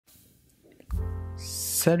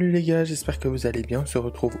Salut les gars, j'espère que vous allez bien. On se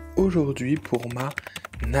retrouve aujourd'hui pour ma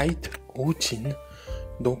night routine.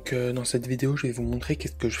 Donc dans cette vidéo, je vais vous montrer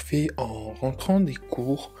qu'est-ce que je fais en rentrant des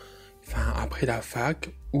cours, enfin après la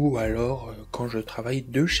fac ou alors quand je travaille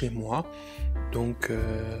de chez moi. Donc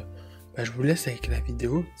je vous laisse avec la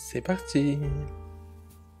vidéo, c'est parti.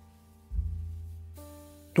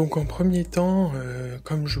 Donc en premier temps,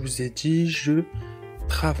 comme je vous ai dit, je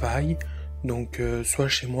travaille. Donc soit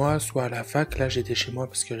chez moi, soit à la fac. Là j'étais chez moi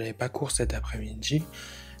parce que j'avais pas cours cet après-midi.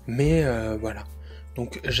 Mais voilà.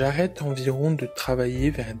 Donc j'arrête environ de travailler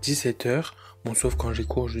vers 17h. Bon, sauf quand j'ai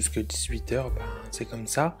cours jusqu'à 18h, c'est comme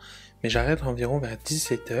ça. Mais j'arrête environ vers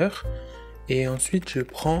 17h. Et ensuite je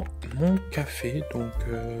prends mon café. Donc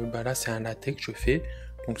là c'est un latte que je fais.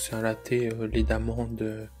 Donc c'est un latte lait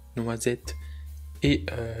d'amande, noisette. Et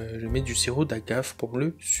je mets du sirop d'agave pour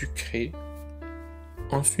le sucrer.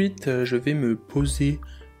 Ensuite, je vais me poser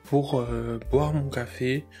pour boire mon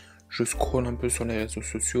café. Je scrolle un peu sur les réseaux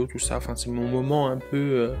sociaux, tout ça. Enfin, c'est mon moment un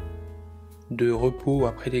peu de repos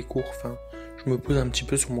après les cours. Enfin, je me pose un petit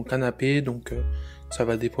peu sur mon canapé, donc ça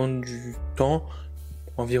va dépendre du temps.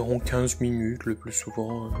 Environ 15 minutes, le plus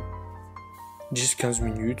souvent 10-15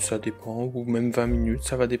 minutes, ça dépend. Ou même 20 minutes,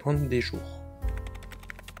 ça va dépendre des jours.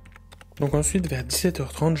 Donc ensuite vers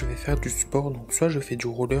 17h30 je vais faire du sport, donc soit je fais du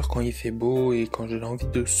roller quand il fait beau et quand j'ai envie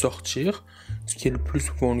de sortir, ce qui est le plus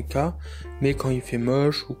souvent le cas, mais quand il fait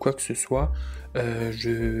moche ou quoi que ce soit,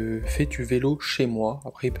 je fais du vélo chez moi.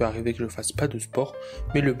 Après il peut arriver que je fasse pas de sport,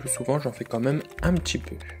 mais le plus souvent j'en fais quand même un petit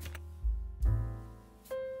peu.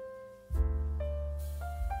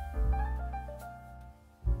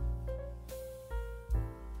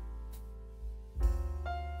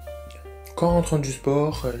 Quand rentrant du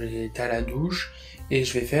sport, j'étais à la douche et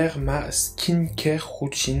je vais faire ma skincare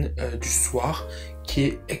routine du soir qui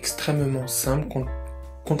est extrêmement simple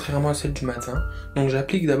contrairement à celle du matin. Donc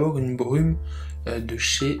j'applique d'abord une brume de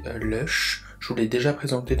chez Lush. Je vous l'ai déjà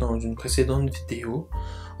présenté dans une précédente vidéo.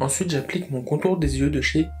 Ensuite j'applique mon contour des yeux de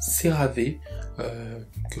chez CeraVe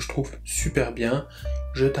que je trouve super bien.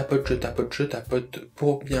 Je tapote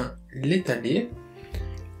pour bien l'étaler.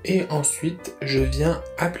 Et ensuite je viens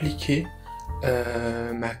appliquer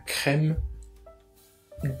ma crème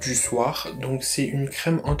du soir. Donc c'est une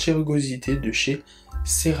crème anti-rugosité de chez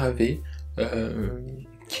CeraVe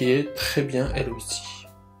qui est très bien elle aussi.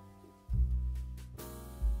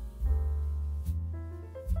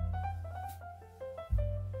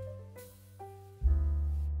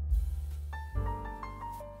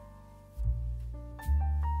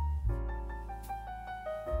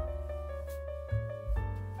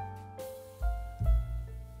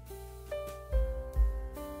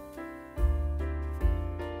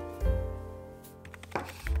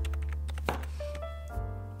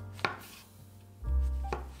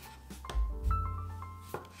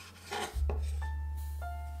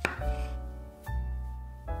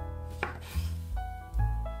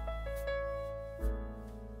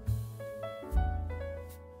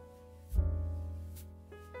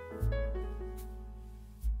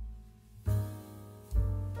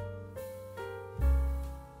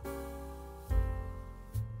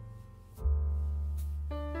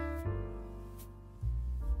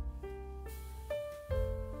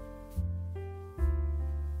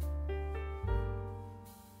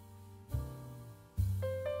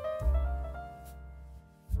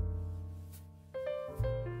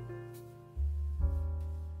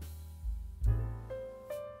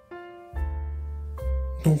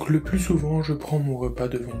 Donc le plus souvent je prends mon repas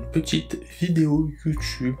devant une petite vidéo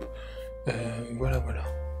YouTube. Voilà.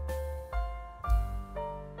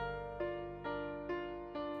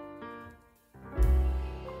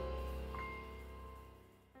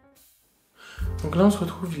 Donc là on se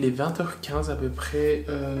retrouve, il est 20h15 à peu près.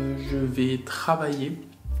 Je vais travailler.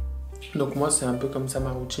 Donc moi c'est un peu comme ça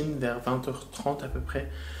ma routine, vers 20h30 à peu près.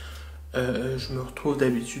 Je me retrouve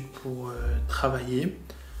d'habitude pour travailler.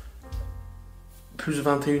 Plus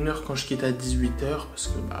 21h quand je quitte à 18h parce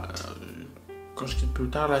que quand je quitte plus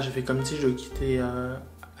tard, là j'ai fait comme si je quittais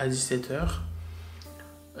à 17h.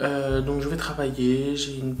 Donc je vais travailler,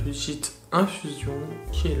 j'ai une petite infusion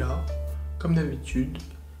qui est là, comme d'habitude.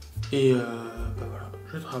 Et voilà,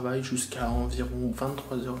 je travaille jusqu'à environ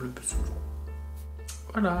 23h le plus souvent.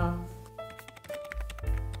 Voilà.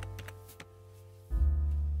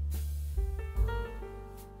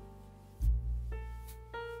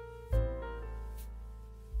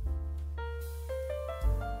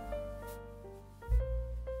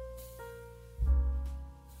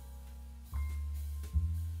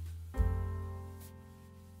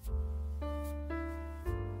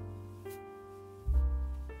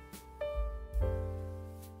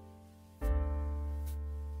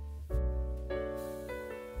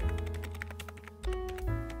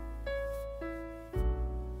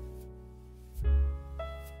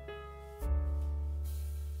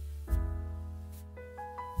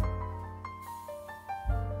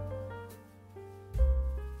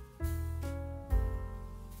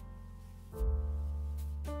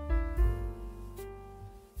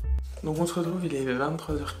 Donc on se retrouve, il est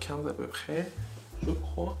 23h15 à peu près, je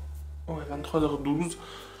crois. Ouais, 23h12.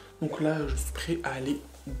 Donc là, je suis prêt à aller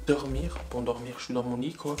dormir. Pour dormir, je suis dans mon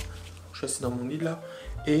lit, quoi. Je suis assis dans mon lit, là.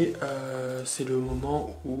 Et c'est le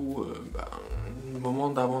moment où... le moment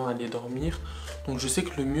d'avant d'aller dormir. Donc je sais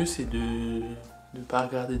que le mieux, c'est de ne pas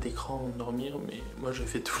regarder d'écran avant de dormir. Mais moi, je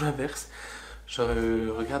fais tout l'inverse. Je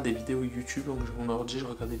regarde des vidéos YouTube. Donc j'ai mon ordi, je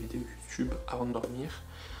regarde des vidéos YouTube avant de dormir.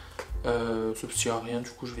 Sauf s'il n'y a rien, du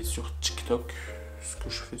coup, je vais sur TikTok. Ce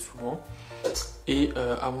que je fais souvent. Et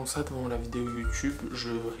avant ça, devant la vidéo YouTube,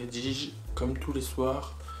 je rédige comme tous les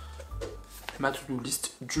soirs ma to-do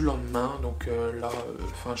list du lendemain. Donc là,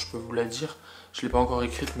 je peux vous la dire, je ne l'ai pas encore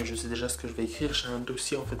écrite, mais je sais déjà ce que je vais écrire. J'ai un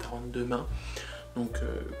dossier en fait à rendre demain, donc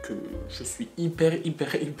que je suis hyper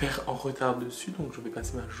en retard dessus, donc je vais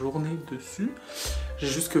passer ma journée dessus. J'ai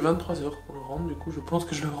jusque 23h pour le rendre, du coup je pense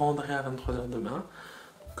que je le rendrai à 23h demain.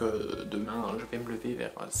 Donc demain, je vais me lever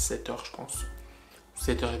vers 7h je pense.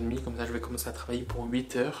 7h30, comme ça je vais commencer à travailler pour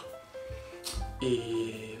 8h.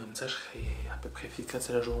 Et comme ça je serai à peu près efficace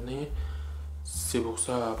à la journée. C'est pour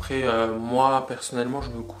ça, après, moi personnellement je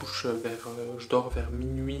me couche je dors vers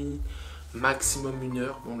minuit, maximum 1h.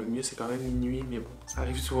 Bon, le mieux c'est quand même minuit, mais bon, ça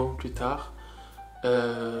arrive souvent plus tard.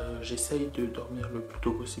 J'essaye de dormir le plus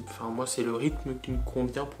tôt possible. Enfin, moi c'est le rythme qui me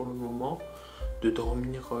convient pour le moment. De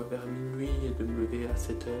dormir vers minuit et de me lever à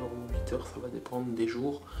 7h ou 8h, ça va dépendre des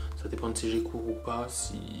jours. Ça dépend si j'ai cours ou pas,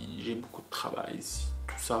 si j'ai beaucoup de travail, si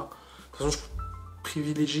tout ça. De toute façon, je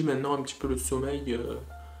privilégie maintenant un petit peu le sommeil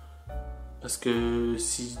parce que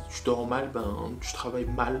si tu dors mal, tu travailles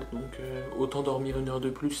mal. Donc autant dormir 1 heure de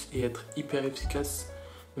plus et être hyper efficace.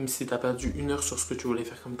 Même si tu as perdu 1 heure sur ce que tu voulais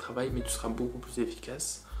faire comme travail, mais tu seras beaucoup plus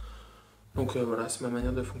efficace. Donc voilà, c'est ma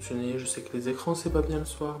manière de fonctionner. Je sais que les écrans c'est pas bien le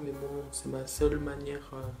soir, mais bon, c'est ma seule manière.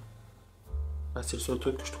 C'est le seul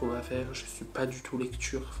truc que je trouve à faire. Je suis pas du tout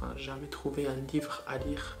lecture. Enfin, j'ai jamais trouvé un livre à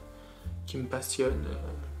lire qui me passionne.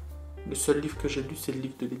 Le seul livre que j'ai lu, c'est le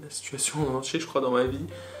livre de Lena Situation en entier, je crois, dans ma vie.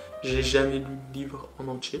 J'ai jamais lu le livre en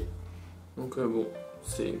entier. Donc bon,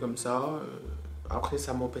 c'est comme ça. Après,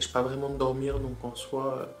 ça m'empêche pas vraiment de dormir, donc en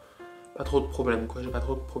soi, pas trop de problèmes, quoi. J'ai pas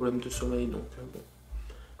trop de problèmes de sommeil, donc bon.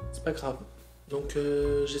 C'est pas grave. Donc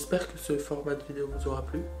j'espère que ce format de vidéo vous aura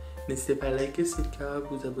plu. N'hésitez pas à liker si c'est le cas, à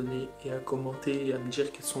vous abonner et à commenter et à me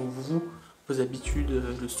dire quelles sont vos habitudes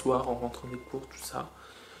le soir en rentrant des cours, tout ça.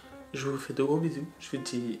 Je vous fais de gros bisous. Je vous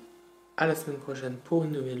dis à la semaine prochaine pour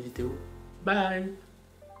une nouvelle vidéo. Bye!